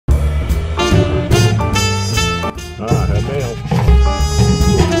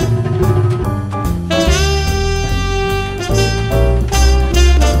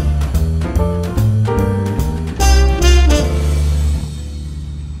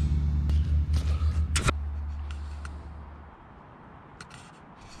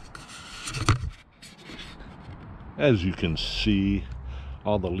As you can see,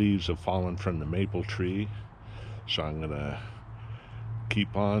 all the leaves have fallen from the maple tree, so I'm gonna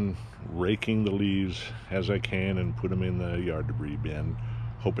keep on raking the leaves as I can and put them in the yard debris bin.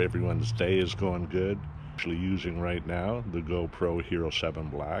 Hope everyone's day is going good. Actually using right now the GoPro Hero 7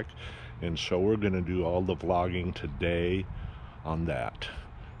 Black, and so we're gonna do all the vlogging today on that.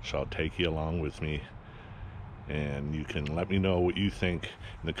 So I'll take you along with me, and you can let me know what you think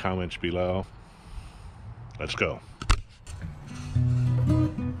in the comments below. Let's go.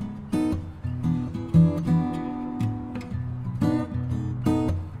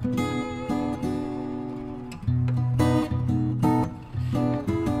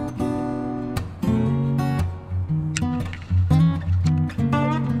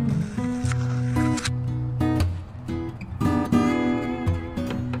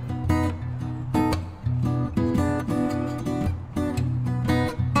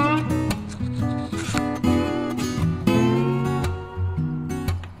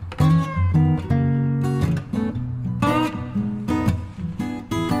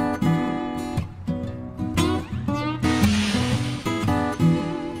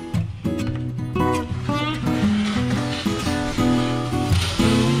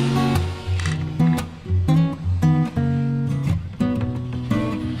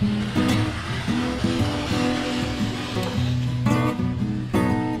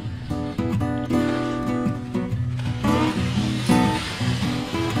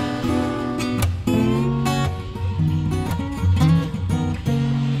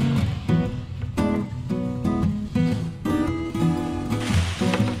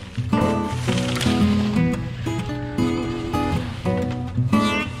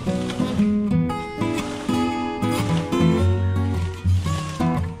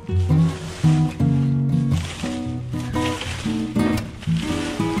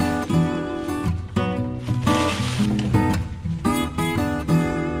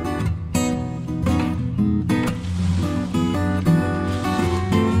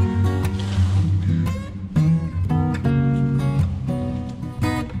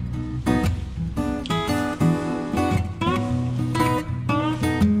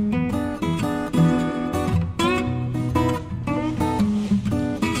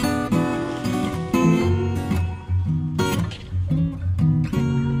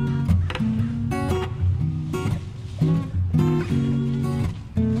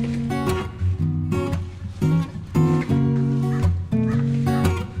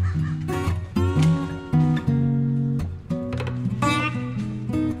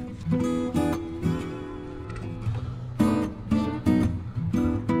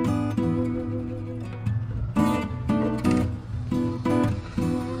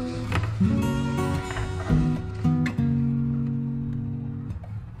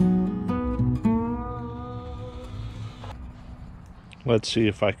 Let's see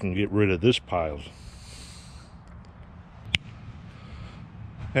if I can get rid of this pile.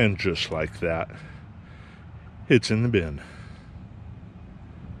 And just like that, it's in the bin.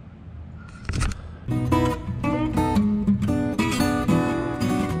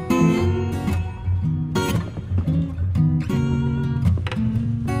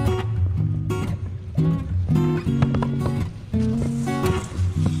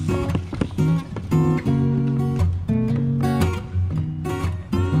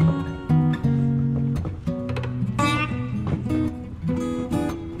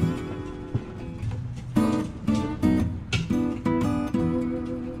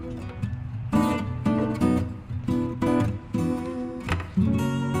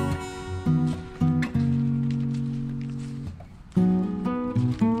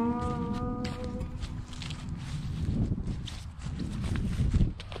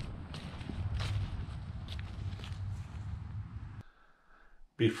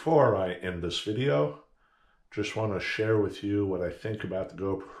 Before I end this video, just want to share with you what I think about the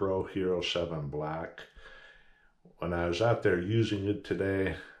GoPro Hero 7 Black. When I was out there using it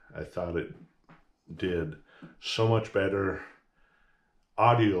today, I thought it did so much better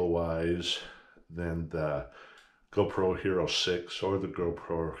audio-wise than the GoPro Hero 6 or the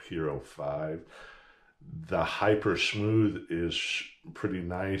GoPro Hero 5. The Hypersmooth is pretty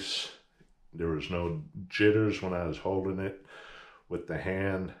nice. There was no jitters when I was holding it. With the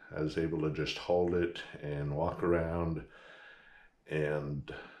hand, I was able to just hold it and walk around,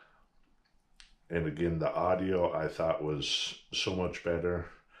 and again, the audio I thought was so much better.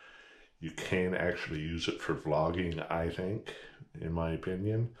 You can actually use it for vlogging, I think, in my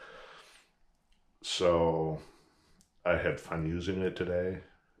opinion. So I had fun using it today.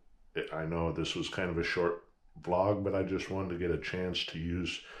 I know this was kind of a short vlog, but I just wanted to get a chance to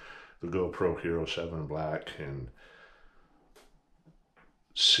use the GoPro Hero 7 Black and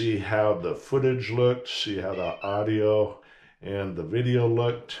see how the footage looked, see how the audio and the video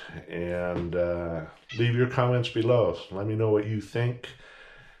looked, and leave your comments below. Let me know what you think,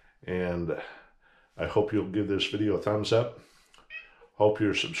 and I hope you'll give this video a thumbs up. Hope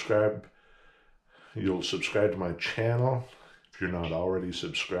you'll subscribe to my channel if you're not already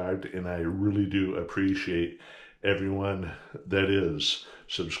subscribed, and I really do appreciate everyone that is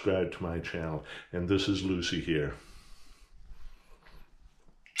subscribed to my channel. And this is Lucy here.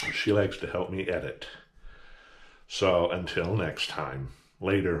 She likes to help me edit. So until next time,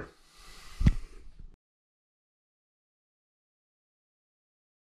 later.